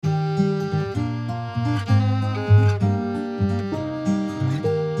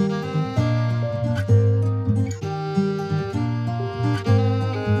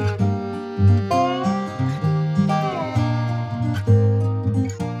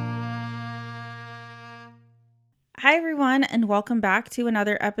everyone, and welcome back to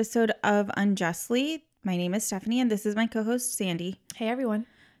another episode of Unjustly. My name is Stephanie, and this is my co-host, Sandy. Hey, everyone.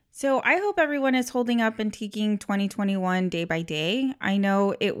 So I hope everyone is holding up and taking 2021 day by day. I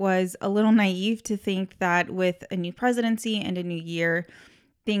know it was a little naive to think that with a new presidency and a new year,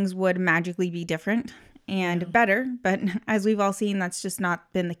 things would magically be different and better. But as we've all seen, that's just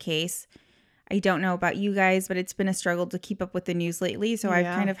not been the case. I don't know about you guys, but it's been a struggle to keep up with the news lately. So I've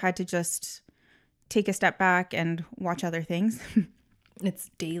kind of had to just take a step back and watch other things. It's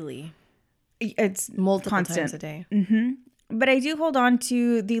daily. It's multiple constant. times a day. Mm-hmm. But I do hold on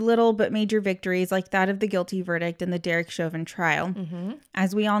to the little but major victories like that of the guilty verdict in the Derek Chauvin trial. Mm-hmm.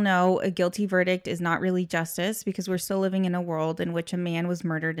 As we all know, a guilty verdict is not really justice because we're still living in a world in which a man was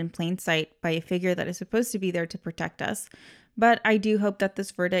murdered in plain sight by a figure that is supposed to be there to protect us. But I do hope that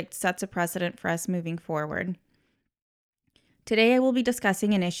this verdict sets a precedent for us moving forward. Today, I will be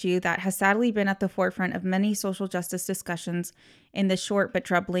discussing an issue that has sadly been at the forefront of many social justice discussions in the short but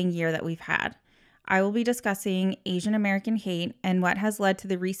troubling year that we've had. I will be discussing Asian American hate and what has led to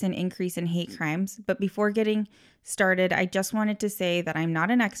the recent increase in hate crimes. But before getting started, I just wanted to say that I'm not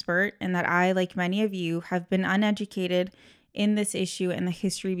an expert and that I, like many of you, have been uneducated in this issue and the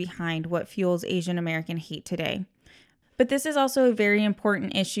history behind what fuels Asian American hate today. But this is also a very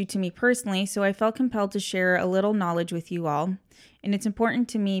important issue to me personally, so I felt compelled to share a little knowledge with you all. And it's important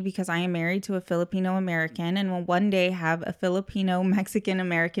to me because I am married to a Filipino American and will one day have a Filipino Mexican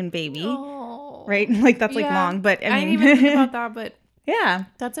American baby. Oh. Right? Like that's like long, but I didn't even think about that, but yeah.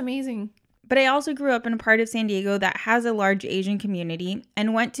 That's amazing. But I also grew up in a part of San Diego that has a large Asian community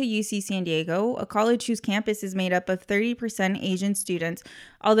and went to UC San Diego, a college whose campus is made up of 30% Asian students.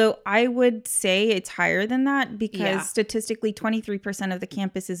 Although I would say it's higher than that because statistically 23% of the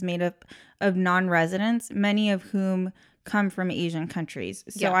campus is made up of non-residents, many of whom come from Asian countries.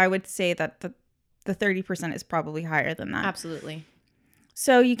 So I would say that the 30% is probably higher than that. Absolutely.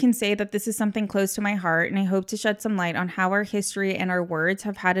 So you can say that this is something close to my heart, and I hope to shed some light on how our history and our words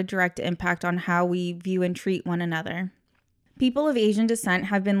have had a direct impact on how we view and treat one another. People of Asian descent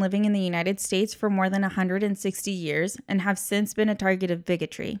have been living in the United States for more than 160 years and have since been a target of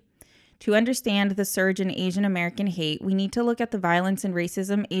bigotry. To understand the surge in Asian American hate, we need to look at the violence and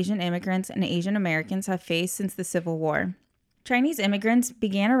racism Asian immigrants and Asian Americans have faced since the Civil War. Chinese immigrants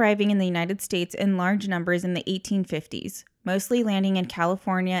began arriving in the United States in large numbers in the 1850s, mostly landing in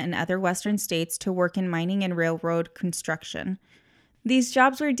California and other western states to work in mining and railroad construction. These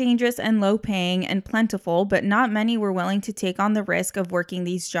jobs were dangerous and low-paying and plentiful, but not many were willing to take on the risk of working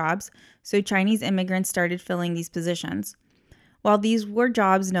these jobs, so Chinese immigrants started filling these positions. While these were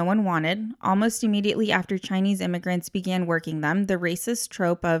jobs no one wanted, almost immediately after Chinese immigrants began working them, the racist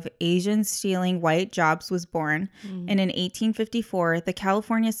trope of Asians stealing white jobs was born. And in 1854, the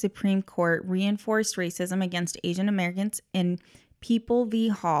California Supreme Court reinforced racism against Asian Americans in People v.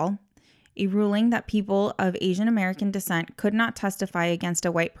 Hall, a ruling that people of Asian American descent could not testify against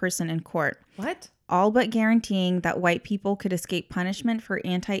a white person in court. What? All but guaranteeing that white people could escape punishment for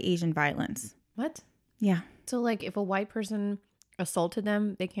anti-Asian violence. What? Yeah. So, like, if a white person assaulted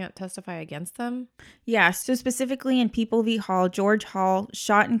them, they can't testify against them? Yeah, so specifically in People v. Hall, George Hall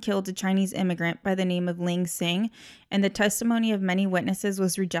shot and killed a Chinese immigrant by the name of Ling Sing, and the testimony of many witnesses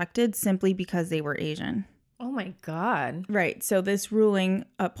was rejected simply because they were Asian. Oh my God. Right, so this ruling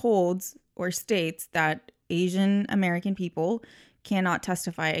upholds or states that Asian American people cannot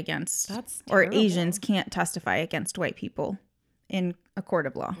testify against, That's or terrible. Asians can't testify against white people in a court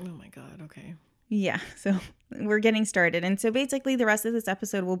of law. Oh my God, okay. Yeah, so we're getting started. And so basically the rest of this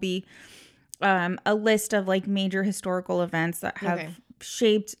episode will be a list of like major historical events that have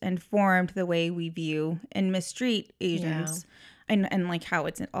shaped and formed the way we view and mistreat Asians and like how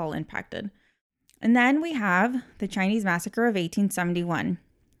it's all impacted. And then we have the Chinese Massacre of 1871.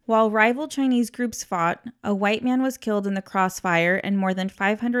 While rival Chinese groups fought, a white man was killed in the crossfire and more than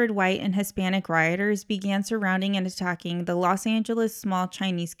 500 white and Hispanic rioters began surrounding and attacking the Los Angeles small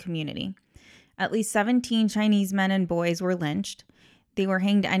Chinese community. At least 17 Chinese men and boys were lynched. They were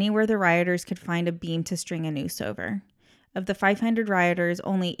hanged anywhere the rioters could find a beam to string a noose over. Of the 500 rioters,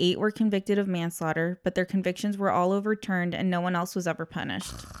 only 8 were convicted of manslaughter, but their convictions were all overturned and no one else was ever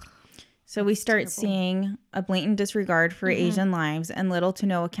punished. So we start seeing a blatant disregard for Asian lives and little to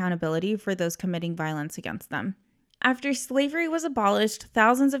no accountability for those committing violence against them. After slavery was abolished,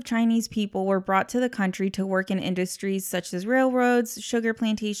 thousands of Chinese people were brought to the country to work in industries such as railroads, sugar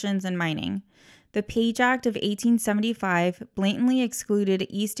plantations, and mining. The Page Act of 1875 blatantly excluded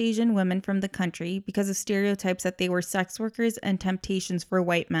East Asian women from the country because of stereotypes that they were sex workers and temptations for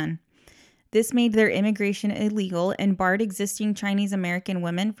white men. This made their immigration illegal and barred existing Chinese American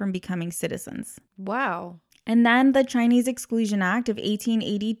women from becoming citizens. Wow. And then the Chinese Exclusion Act of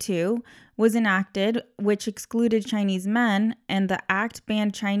 1882 was enacted, which excluded Chinese men, and the act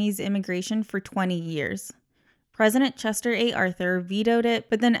banned Chinese immigration for 20 years. President Chester A. Arthur vetoed it,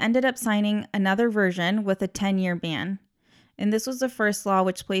 but then ended up signing another version with a 10-year ban. And this was the first law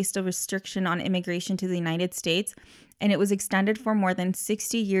which placed a restriction on immigration to the United States, and it was extended for more than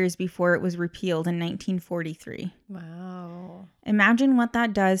 60 years before it was repealed in 1943. Wow. Imagine what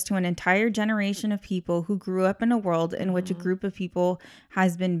that does to an entire generation of people who grew up in a world in which a group of people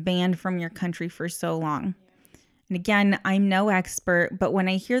has been banned from your country for so long. And again, I'm no expert, but when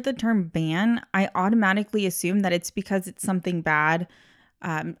I hear the term ban, I automatically assume that it's because it's something bad,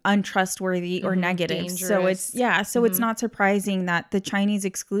 untrustworthy, or negative. Dangerous. So it's not surprising that the Chinese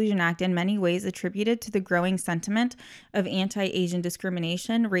Exclusion Act in many ways attributed to the growing sentiment of anti-Asian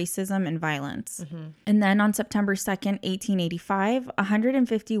discrimination, racism, and violence. And then on September 2nd, 1885,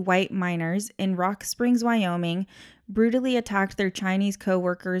 150 white miners in Rock Springs, Wyoming, brutally attacked their Chinese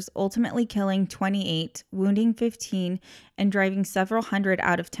co-workers, ultimately killing 28, wounding 15, and driving several hundred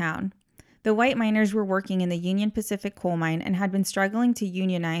out of town. The white miners were working in the Union Pacific coal mine and had been struggling to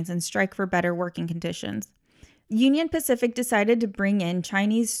unionize and strike for better working conditions. Union Pacific decided to bring in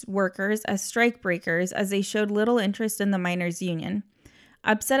Chinese workers as strike breakers as they showed little interest in the miners' union.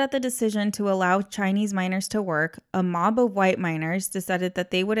 Upset at the decision to allow Chinese miners to work, a mob of white miners decided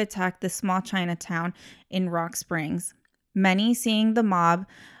that they would attack the small Chinatown in Rock Springs. Many, seeing the mob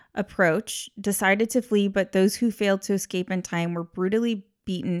approach, decided to flee, but those who failed to escape in time were brutally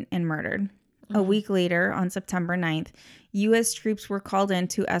beaten and murdered. A week later, on September 9th, U.S. troops were called in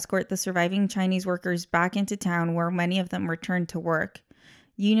to escort the surviving Chinese workers back into town, where many of them returned to work.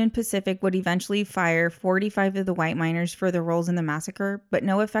 Union Pacific would eventually fire 45 of the white miners for their roles in the massacre, but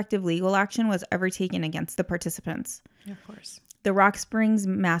no effective legal action was ever taken against the participants. Of course. The Rock Springs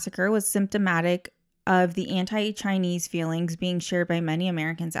massacre was symptomatic of the anti-Chinese feelings being shared by many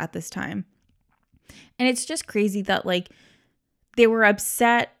Americans at this time. And it's just crazy that, like, they were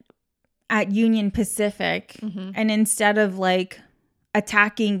upset at Union Pacific, and instead of, like,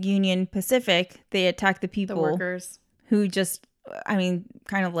 attacking Union Pacific, they attacked the people, The workers, who just, I mean,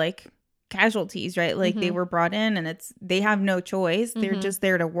 kind of like casualties, right? Like, they were brought in and they have no choice. They're just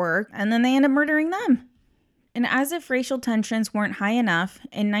there to work. And then they end up murdering them. And as if racial tensions weren't high enough,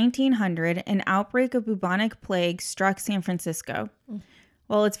 in 1900, an outbreak of bubonic plague struck San Francisco.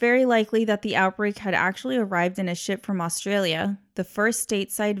 Well, it's very likely that the outbreak had actually arrived in a ship from Australia. The first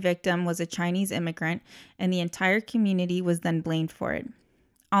stateside victim was a Chinese immigrant, and the entire community was then blamed for it.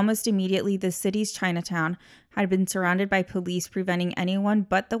 Almost immediately, the city's Chinatown had been surrounded by police, preventing anyone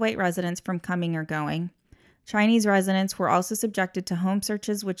but the white residents from coming or going. Chinese residents were also subjected to home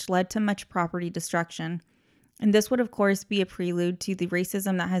searches, which led to much property destruction. And this would, of course, be a prelude to the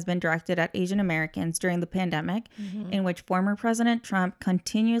racism that has been directed at Asian Americans during the pandemic, in which former President Trump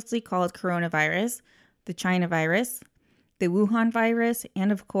continuously called coronavirus the China virus, the Wuhan virus,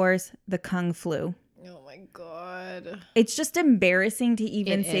 and, of course, the Kung flu. oh my God. It's just embarrassing to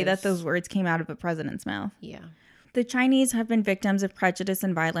even It say that is. those words came out of a president's mouth. Yeah. The Chinese have been victims of prejudice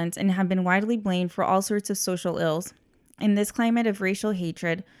and violence and have been widely blamed for all sorts of social ills. In this climate of racial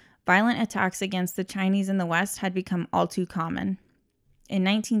hatred, violent attacks against the Chinese in the West had become all too common. In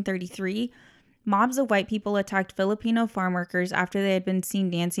 1933, mobs of white people attacked Filipino farm workers after they had been seen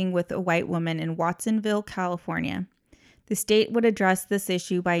dancing with a white woman in Watsonville, California. The state would address this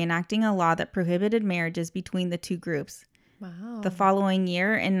issue by enacting a law that prohibited marriages between the two groups. Wow. The following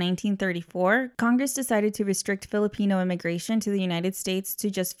year, in 1934, Congress decided to restrict Filipino immigration to the United States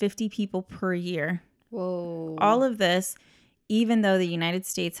to just 50 people per year. Whoa. All of this, even though the United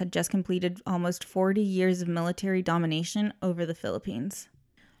States had just completed almost 40 years of military domination over the Philippines.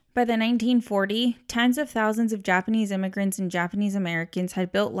 By the 1940s, tens of thousands of Japanese immigrants and Japanese Americans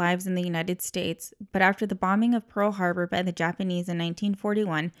had built lives in the United States, but after the bombing of Pearl Harbor by the Japanese in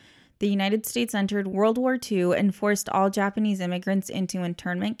 1941, the United States entered World War II and forced all Japanese immigrants into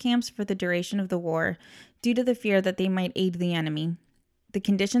internment camps for the duration of the war, due to the fear that they might aid the enemy. The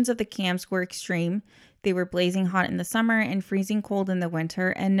conditions of the camps were extreme. They were blazing hot in the summer and freezing cold in the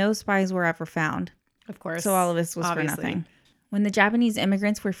winter, and no spies were ever found. Of course. So all of this was Obviously. for nothing. When the Japanese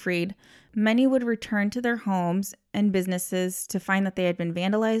immigrants were freed, many would return to their homes and businesses to find that they had been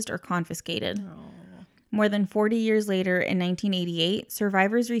vandalized or confiscated. More than 40 years later, in 1988,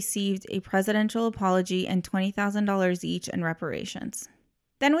 survivors received a presidential apology and $20,000 each in reparations.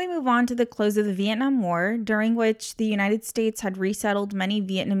 Then we move on to the close of the Vietnam War, during which the United States had resettled many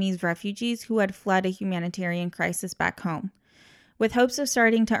Vietnamese refugees who had fled a humanitarian crisis back home. With hopes of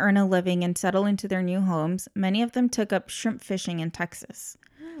starting to earn a living and settle into their new homes, many of them took up shrimp fishing in Texas.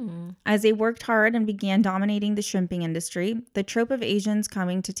 As they worked hard and began dominating the shrimping industry, the trope of Asians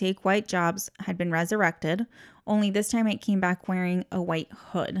coming to take white jobs had been resurrected, only this time it came back wearing a white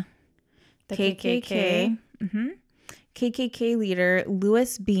hood. The KKK? KKK leader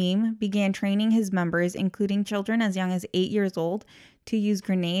Louis Beam began training his members, including children as young as 8 years old, to use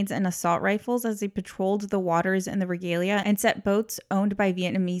grenades and assault rifles as they patrolled the waters in the regalia and set boats owned by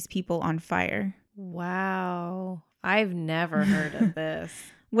Vietnamese people on fire. Wow. I've never heard of this.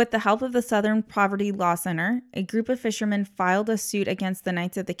 With the help of the Southern Poverty Law Center, a group of fishermen filed a suit against the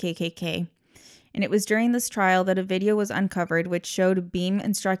Knights of the KKK. And it was during this trial that a video was uncovered which showed Beam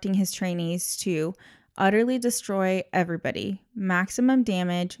instructing his trainees to utterly destroy everybody, maximum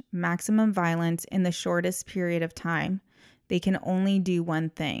damage, maximum violence in the shortest period of time. They can only do one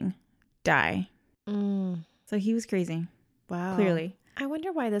thing, die. So he was crazy. Wow. Clearly. I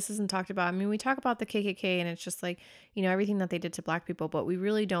wonder why this isn't talked about. I mean, we talk about the KKK and it's just like, you know, everything that they did to Black people, but we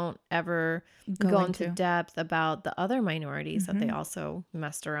really don't ever go into depth about the other minorities that they also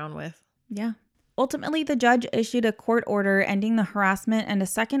messed around with. Yeah. Ultimately, the judge issued a court order ending the harassment and a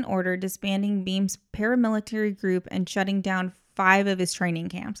second order disbanding Beam's paramilitary group and shutting down 5 of his training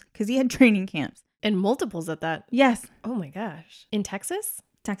camps, because he had training camps. And multiples at that. Yes. Oh my gosh. In Texas?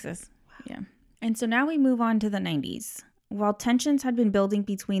 Texas. Wow. Yeah. And so now we move on to the 90s. While tensions had been building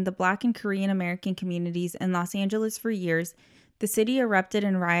between the Black and Korean American communities in Los Angeles for years, the city erupted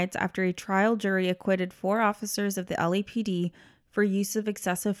in riots after a trial jury acquitted 4 officers of the LAPD for use of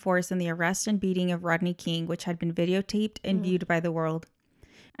excessive force in the arrest and beating of Rodney King, which had been videotaped and viewed by the world.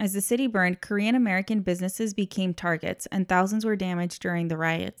 As the city burned, Korean American businesses became targets, and thousands were damaged during the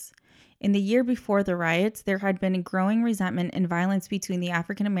riots. In the year before the riots, there had been a growing resentment and violence between the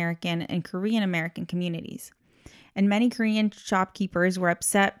African American and Korean American communities. And many Korean shopkeepers were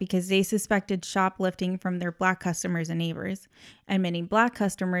upset because they suspected shoplifting from their Black customers and neighbors. And many Black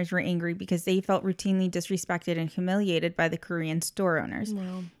customers were angry because they felt routinely disrespected and humiliated by the Korean store owners.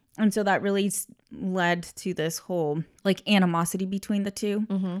 Wow. And so that really led to this whole animosity between the two.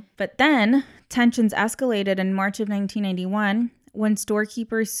 But then tensions escalated in March of 1991 when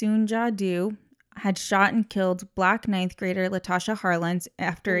storekeeper Soon Ja-do had shot and killed Black 9th grader Latasha Harlins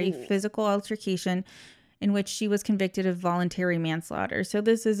after a physical altercation in which she was convicted of voluntary manslaughter. So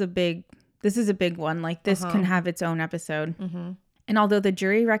this is a big one. This can have its own episode. And although the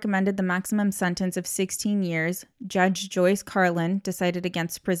jury recommended the maximum sentence of 16 years, Judge Joyce Carlin decided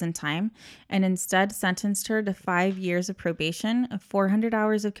against prison time and instead sentenced her to 5 years of probation, 400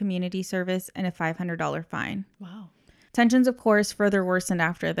 hours of community service, and a $500 fine. Wow. Tensions, of course, further worsened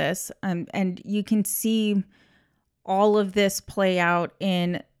after this. And you can see all of this play out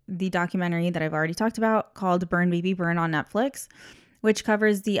in the documentary that I've already talked about called Burn Baby Burn on Netflix, which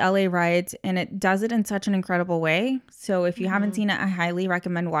covers the LA riots, and it does it in such an incredible way. So if you haven't seen it, I highly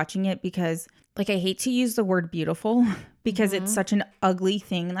recommend watching it because I hate to use the word beautiful because it's such an ugly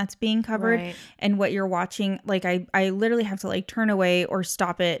thing that's being covered. Right. And what you're watching, I literally have to turn away or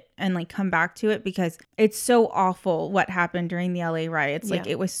stop it and come back to it because it's so awful what happened during the LA riots.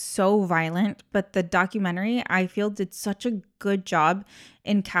 It was so violent, but the documentary I feel did such a good job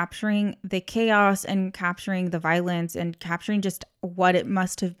in capturing the chaos and capturing the violence and capturing just what it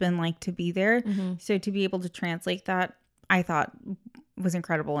must have been like to be there. So to be able to translate that, I thought was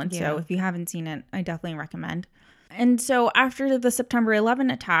incredible. And so if you haven't seen it, I definitely recommend. And so after the September 11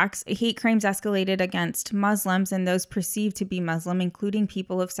 attacks, hate crimes escalated against Muslims and those perceived to be Muslim, including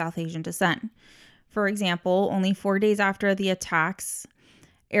people of South Asian descent. For example, only 4 days after the attacks,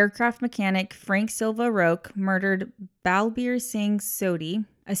 aircraft mechanic Frank Silva Roque murdered Balbir Singh Sodhi,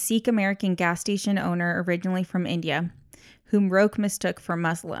 a Sikh American gas station owner originally from India, whom Roque mistook for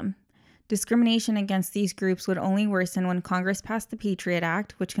Muslim. Discrimination against these groups would only worsen when Congress passed the Patriot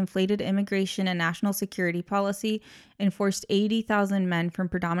Act, which conflated immigration and national security policy and forced 80,000 men from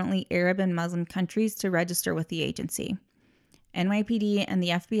predominantly Arab and Muslim countries to register with the agency. NYPD and the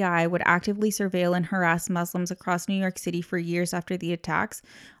FBI would actively surveil and harass Muslims across New York City for years after the attacks,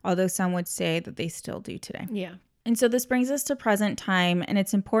 although some would say that they still do today. Yeah. And so this brings us to present time, and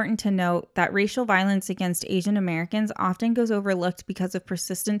it's important to note that racial violence against Asian Americans often goes overlooked because of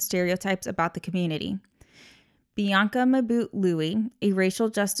persistent stereotypes about the community. Bianca Mabut-Louie, a racial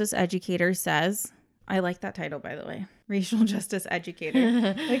justice educator, says, I like that title, by the way, racial justice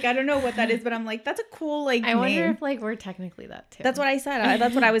educator. I don't know what that is, but I'm that's a cool I name. wonder if we're technically that too. That's what I said.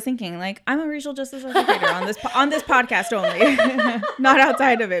 That's what I was thinking. I'm a racial justice educator on this podcast only, not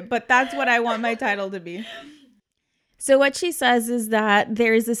outside of it. But that's what I want my title to be. So what she says is that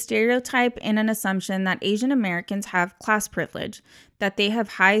there is a stereotype and an assumption that Asian Americans have class privilege, that they have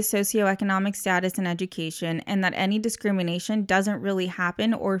high socioeconomic status and education, and that any discrimination doesn't really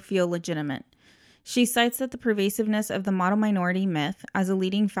happen or feel legitimate. She cites that the pervasiveness of the model minority myth as a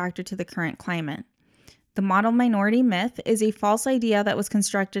leading factor to the current climate. The model minority myth is a false idea that was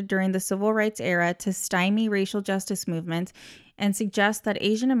constructed during the civil rights era to stymie racial justice movements and suggests that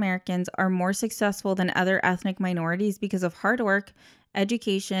Asian Americans are more successful than other ethnic minorities because of hard work,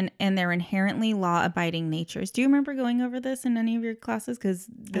 education, and their inherently law-abiding natures. Do you remember going over this in any of your classes? Because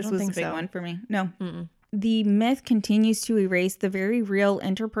this was a big one for me. No. Mm-mm. The myth continues to erase the very real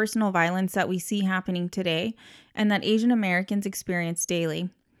interpersonal violence that we see happening today and that Asian Americans experience daily.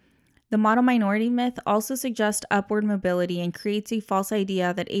 The model minority myth also suggests upward mobility and creates a false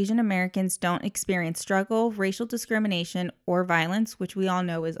idea that Asian Americans don't experience struggle, racial discrimination, or violence, which we all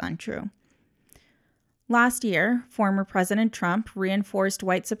know is untrue. Last year, former President Trump reinforced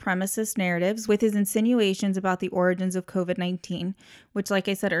white supremacist narratives with his insinuations about the origins of COVID-19, which, like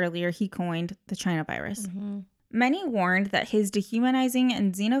I said earlier, he coined the China virus. Mm-hmm. Many warned that his dehumanizing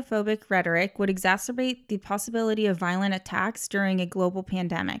and xenophobic rhetoric would exacerbate the possibility of violent attacks during a global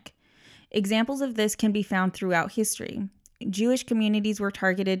pandemic. Examples of this can be found throughout history. Jewish communities were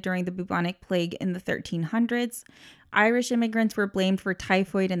targeted during the bubonic plague in the 1300s. Irish immigrants were blamed for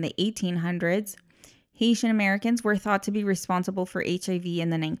typhoid in the 1800s. Haitian Americans were thought to be responsible for HIV in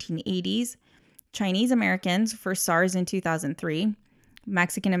the 1980s, Chinese Americans for SARS in 2003,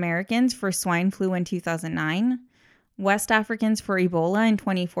 Mexican Americans for swine flu in 2009, West Africans for Ebola in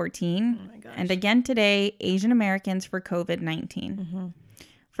 2014, and again today, Asian Americans for COVID-19. Mm-hmm.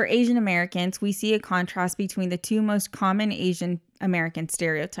 For Asian Americans, we see a contrast between the two most common Asian American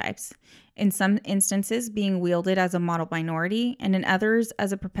stereotypes, in some instances being wielded as a model minority, and in others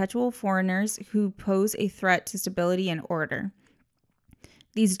as a perpetual foreigners who pose a threat to stability and order.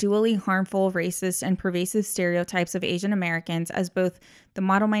 These dually harmful, racist, and pervasive stereotypes of Asian Americans as both the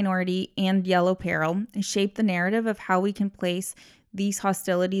model minority and yellow peril shape the narrative of how we can place these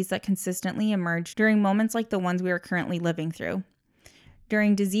hostilities that consistently emerge during moments like the ones we are currently living through.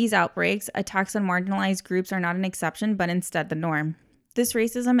 During disease outbreaks, attacks on marginalized groups are not an exception, but instead the norm. This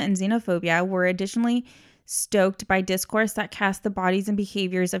racism and xenophobia were additionally stoked by discourse that cast the bodies and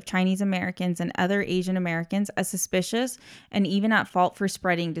behaviors of Chinese Americans and other Asian Americans as suspicious and even at fault for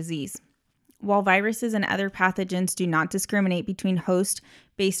spreading disease. While viruses and other pathogens do not discriminate between hosts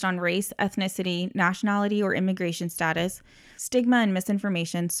based on race, ethnicity, nationality, or immigration status, stigma and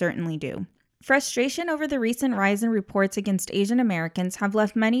misinformation certainly do. Frustration over the recent rise in reports against Asian Americans have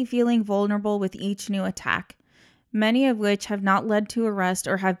left many feeling vulnerable with each new attack, many of which have not led to arrest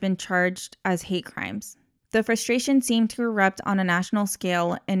or have been charged as hate crimes. The frustration seemed to erupt on a national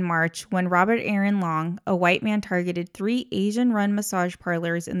scale in March when Robert Aaron Long, a white man, targeted 3 Asian-run massage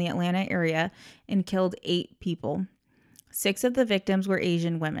parlors in the Atlanta area and killed 8 people. 6 of the victims were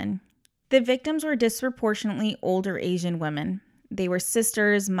Asian women. The victims were disproportionately older Asian women. They were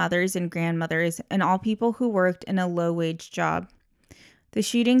sisters, mothers, and grandmothers, and all people who worked in a low-wage job. The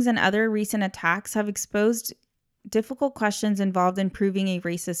shootings and other recent attacks have exposed difficult questions involved in proving a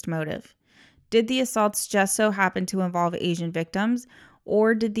racist motive. Did the assaults just so happen to involve Asian victims,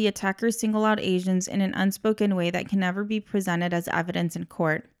 or did the attackers single out Asians in an unspoken way that can never be presented as evidence in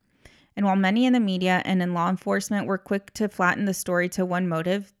court? And while many in the media and in law enforcement were quick to flatten the story to one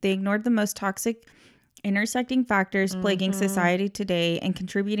motive, they ignored the most toxic intersecting factors plaguing society today and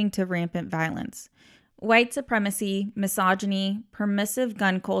contributing to rampant violence. White supremacy, misogyny, permissive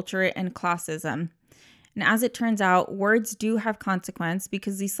gun culture, and classism. And as it turns out, words do have consequence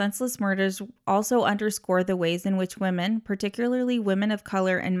because these senseless murders also underscore the ways in which women, particularly women of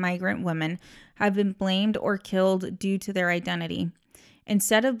color and migrant women, have been blamed or killed due to their identity.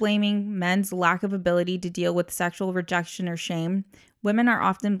 Instead of blaming men's lack of ability to deal with sexual rejection or shame, women are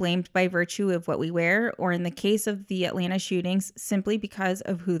often blamed by virtue of what we wear, or in the case of the Atlanta shootings, simply because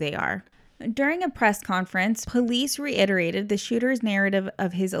of who they are. During a press conference, police reiterated the shooter's narrative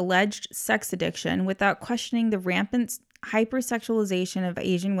of his alleged sex addiction without questioning the rampant hypersexualization of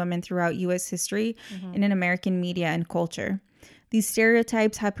Asian women throughout U.S. history and in American media and culture. These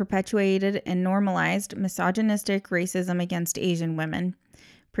stereotypes have perpetuated and normalized misogynistic racism against Asian women,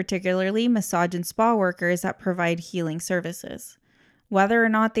 particularly misogynist spa workers that provide healing services. Whether or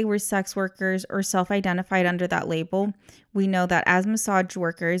not they were sex workers or self-identified under that label, we know that as massage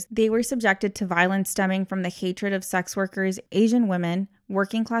workers, they were subjected to violence stemming from the hatred of sex workers, Asian women,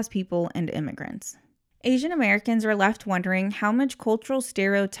 working class people, and immigrants. Asian Americans are left wondering how much cultural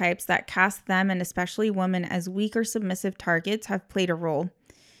stereotypes that cast them, and especially women, as weak or submissive targets have played a role.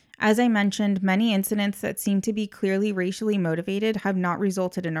 As I mentioned, many incidents that seem to be clearly racially motivated have not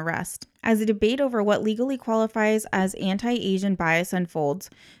resulted in arrest. As the debate over what legally qualifies as anti-Asian bias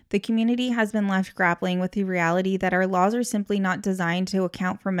unfolds, the community has been left grappling with the reality that our laws are simply not designed to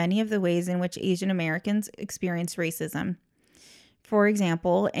account for many of the ways in which Asian Americans experience racism. For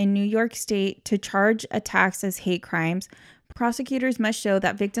example, in New York State, to charge attacks as hate crimes, prosecutors must show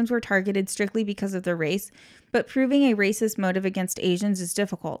that victims were targeted strictly because of their race, but proving a racist motive against Asians is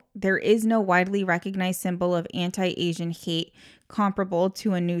difficult. There is no widely recognized symbol of anti-Asian hate comparable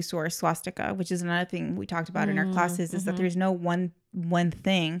to a news source swastika, which is another thing we talked about in our classes, is that there's no one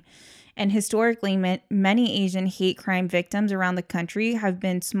thing. And historically, many Asian hate crime victims around the country have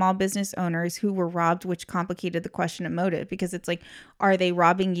been small business owners who were robbed, which complicated the question of motive, because it's like, are they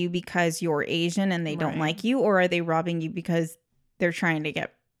robbing you because you're Asian and they don't like you, or are they robbing you because they're trying to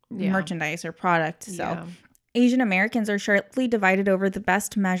get merchandise or product? So Asian Americans are sharply divided over the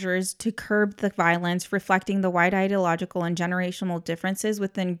best measures to curb the violence, reflecting the wide ideological and generational differences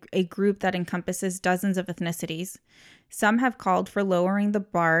within a group that encompasses dozens of ethnicities. Some have called for lowering the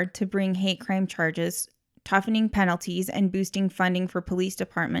bar to bring hate crime charges, toughening penalties, and boosting funding for police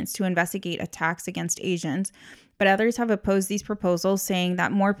departments to investigate attacks against Asians. But others have opposed these proposals, saying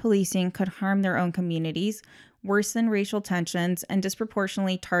that more policing could harm their own communities, worsen racial tensions, and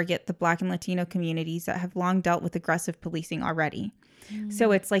disproportionately target the Black and Latino communities that have long dealt with aggressive policing already.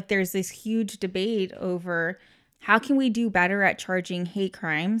 So it's like there's this huge debate over how can we do better at charging hate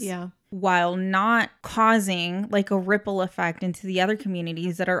crimes while not causing like a ripple effect into the other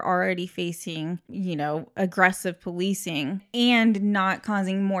communities that are already facing, you know, aggressive policing, and not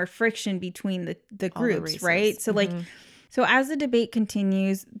causing more friction between the groups, right? So like, so as the debate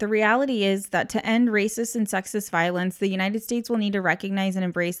continues, the reality is that to end racist and sexist violence, the United States will need to recognize and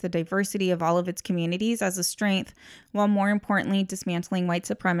embrace the diversity of all of its communities as a strength, while more importantly, dismantling white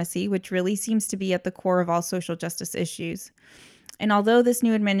supremacy, which really seems to be at the core of all social justice issues. And although this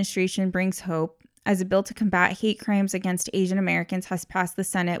new administration brings hope, as a bill to combat hate crimes against Asian Americans has passed the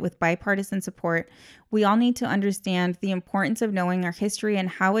Senate with bipartisan support, we all need to understand the importance of knowing our history and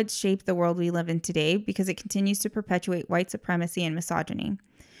how it's shaped the world we live in today, because it continues to perpetuate white supremacy and misogyny.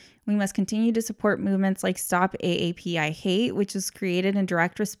 We must continue to support movements like Stop AAPI Hate, which was created in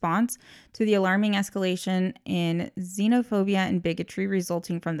direct response to the alarming escalation in xenophobia and bigotry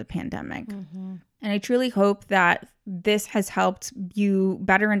resulting from the pandemic. And I truly hope that this has helped you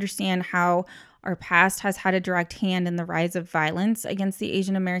better understand how our past has had a direct hand in the rise of violence against the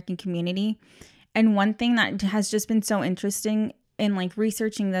Asian American community. And one thing that has just been so interesting in like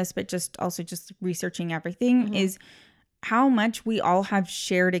researching this, but just also just researching everything, is how much we all have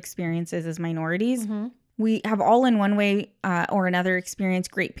shared experiences as minorities. We have all in one way or another experienced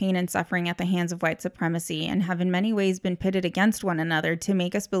great pain and suffering at the hands of white supremacy, and have in many ways been pitted against one another to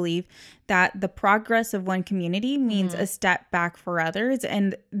make us believe that the progress of one community means a step back for others.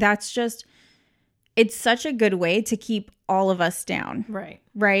 And that's just, it's such a good way to keep all of us down.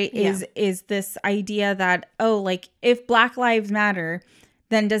 Right? Is this idea that, oh, like if Black Lives Matter,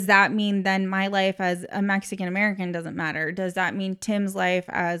 then does that mean then my life as a Mexican American doesn't matter? Does that mean Tim's life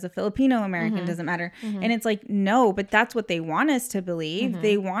as a Filipino American doesn't matter? And it's like, no, but that's what they want us to believe.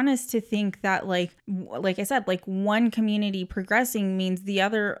 They want us to think that like I said, like one community progressing means the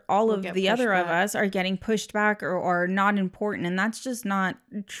other, all of the other of us are getting pushed back or not important. And that's just not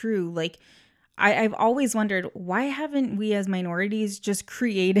true. Like I've always wondered, why haven't we as minorities just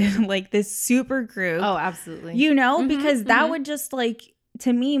created like this super group? Oh, absolutely. You know, because that would just like,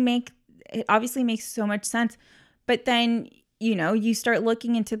 to me, it obviously makes so much sense. But then, you know, you start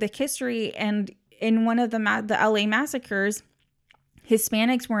looking into the history, and in one of the LA massacres,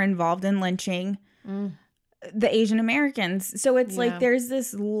 Hispanics were involved in lynching the Asian Americans. So it's like there's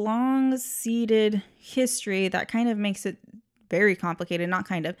this long-seated history that kind of makes it very complicated,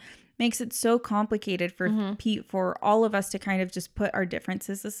 makes it so complicated for all of us to kind of just put our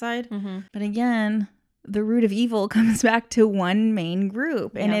differences aside. But again, the root of evil comes back to one main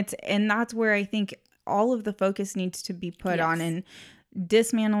group. And that's where I think all of the focus needs to be put on in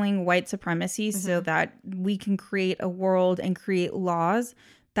dismantling white supremacy so that we can create a world and create laws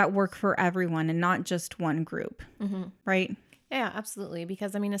that work for everyone and not just one group. Right? Yeah, absolutely.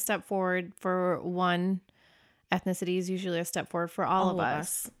 Because I mean, a step forward for one ethnicity is usually a step forward for all of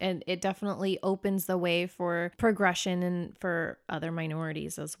us. And it definitely opens the way for progression and for other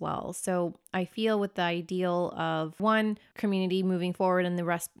minorities as well. So I feel with the ideal of one community moving forward and the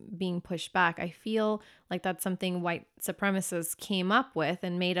rest being pushed back, I feel like that's something white supremacists came up with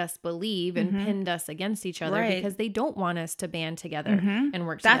and made us believe and pinned us against each other because they don't want us to band together and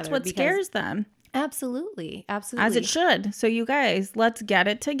work together. That's what scares them. Absolutely. As it should. So you guys, let's get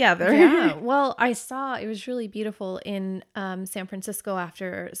it together. Yeah. Well, I saw it was really beautiful in San Francisco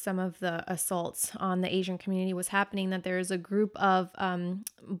after some of the assaults on the Asian community was happening, that there's a group of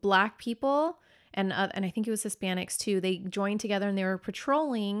Black people and I think it was Hispanics too. They joined together and they were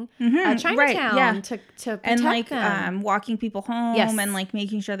patrolling Chinatown right, yeah. to protect and like them. Walking people home and like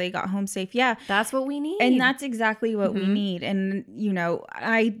making sure they got home safe. Yeah, that's what we need, and that's exactly what we need. And you know,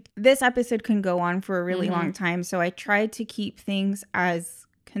 this episode can go on for a really long time, so I tried to keep things as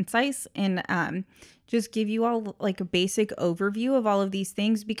concise and just give you all like a basic overview of all of these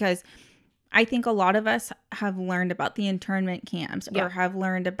things, because I think a lot of us have learned about the internment camps or have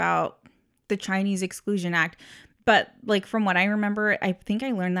learned about the Chinese Exclusion Act. But like from what I remember, I think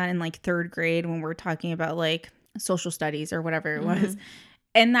I learned that in like 3rd grade when we're talking about like social studies or whatever it was.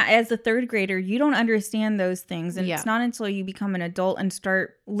 And that as a 3rd grader, you don't understand those things. And it's not until you become an adult and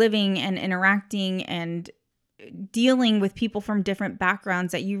start living and interacting and dealing with people from different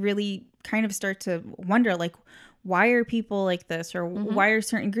backgrounds that you really kind of start to wonder, like, why are people like this, or why are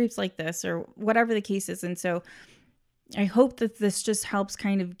certain groups like this, or whatever the case is. And so I hope that this just helps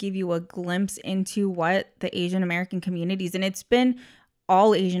kind of give you a glimpse into what the Asian American communities, and it's been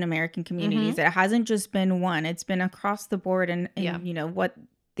all Asian American communities. It hasn't just been one. It's been across the board, and you know, what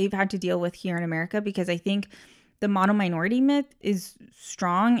they've had to deal with here in America, because I think the model minority myth is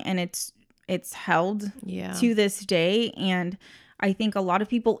strong and it's held to this day. And I think a lot of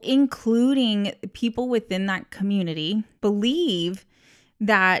people, including people within that community, believe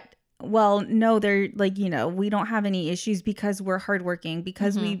that, well, no, they're like, you know, we don't have any issues because we're hardworking,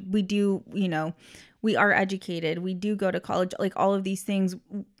 because we do, you know, we are educated, we do go to college, like all of these things.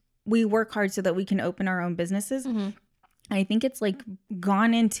 We work hard so that we can open our own businesses. And I think it's like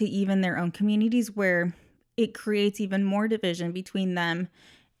gone into even their own communities, where it creates even more division between them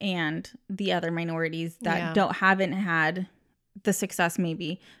and the other minorities that haven't had the success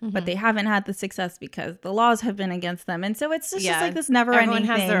maybe, but they haven't had the success because the laws have been against them. And so it's just like this never ending thing.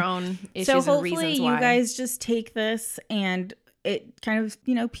 Everyone has their own issues so and hopefully reasons you why. guys just take this and it kind of,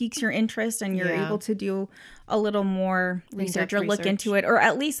 you know, piques your interest, and you're able to do a little more research or look into it, or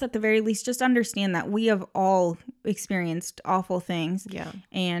at least at the very least just understand that we have all experienced awful things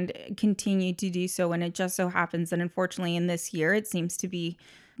and continue to do so. And it just so happens that unfortunately in this year it seems to be,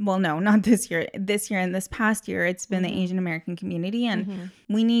 well, no, not this year and this past year, it's been the Asian American community. And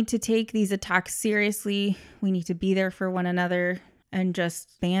we need to take these attacks seriously. We need to be there for one another and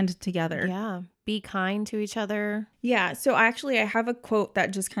just band together. Yeah. Be kind to each other. Yeah. So actually, I have a quote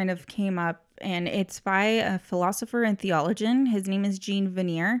that just kind of came up, and it's by a philosopher and theologian. His name is Jean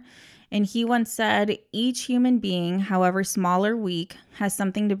Vanier. And he once said, "Each human being, however small or weak, has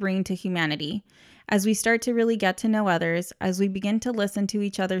something to bring to humanity. As we start to really get to know others, as we begin to listen to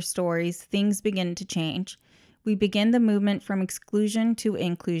each other's stories, things begin to change. We begin the movement from exclusion to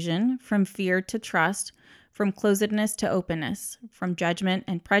inclusion, from fear to trust, from closedness to openness, from judgment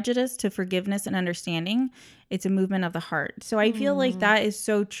and prejudice to forgiveness and understanding. It's a movement of the heart." So I feel like that is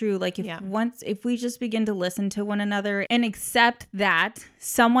so true. Like if we just begin to listen to one another and accept that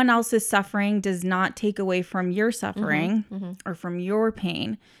someone else's suffering does not take away from your suffering or from your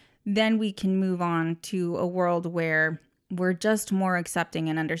pain, then we can move on to a world where we're just more accepting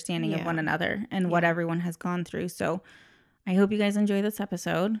and understanding of one another and what everyone has gone through. So I hope you guys enjoy this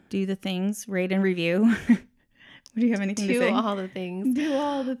episode. Do the things, rate and review. Do you have anything to say? Do all the things. Do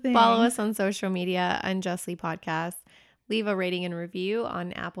all the things. Follow us on social media, Unjustly Podcast. Leave a rating and review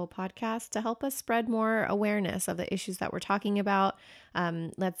on Apple Podcasts to help us spread more awareness of the issues that we're talking about.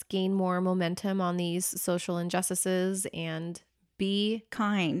 Let's gain more momentum on these social injustices and be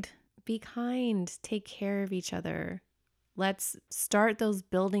kind. Be kind. Take care of each other. Let's start those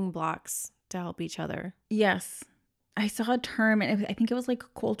building blocks to help each other. Yes. I saw a term, and I think it was like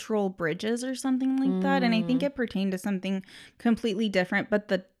cultural bridges or something like that. And I think it pertained to something completely different, but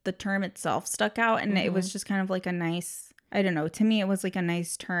the term itself stuck out. And it was just kind of like a nice, I don't know, to me, it was like a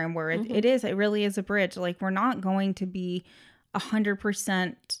nice term where it really is a bridge. Like, we're not going to be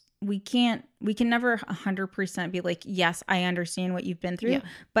 100%. We can never 100% be like, yes, I understand what you've been through,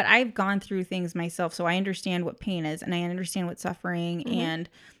 but I've gone through things myself. So I understand what pain is, and I understand what suffering and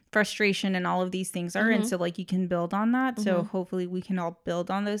frustration and all of these things are. And so like you can build on that. So hopefully we can all build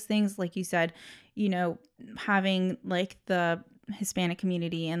on those things. Like you said, you know, having like the Hispanic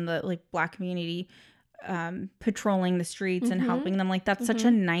community and the like Black community patrolling the streets and helping them, like that's such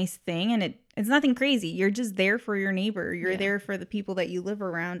a nice thing. And it's nothing crazy. You're just there for your neighbor. You're there for the people that you live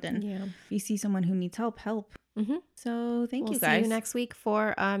around. And if you see someone who needs help. So thank you guys. See you next week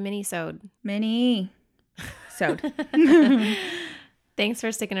for a mini-sode. Mini-sode. Thanks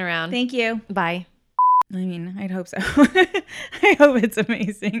for sticking around. Thank you. Bye. I mean, I'd hope so. I hope it's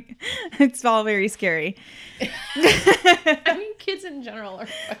amazing. It's all very scary. I mean, kids in general are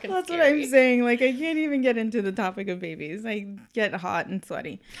fucking That's scary. what I'm saying. Like, I can't even get into the topic of babies. I get hot and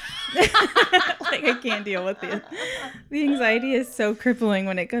sweaty. Like, I can't deal with it. The anxiety is so crippling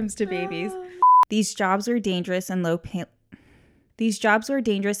when it comes to babies. These jobs were dangerous and low pay. These jobs were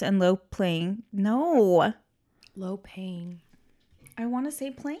dangerous and low playing. No. Low pain. I want to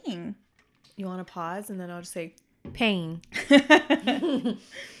say playing. You want to pause and then I'll just say pain.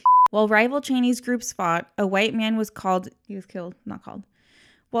 While rival Chinese groups fought, a white man was killed. Not called.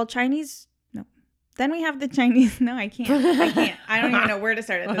 While Chinese, no. Then we have the Chinese. No, I can't. I don't even know where to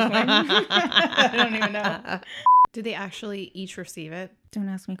start at this point. I don't even know. Did they actually each receive it? Don't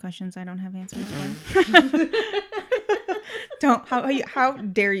ask me questions I don't have answers for. How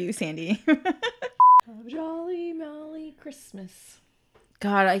dare you, Sandy? Have a jolly, molly Christmas.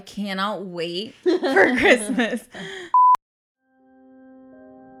 God, I cannot wait for Christmas.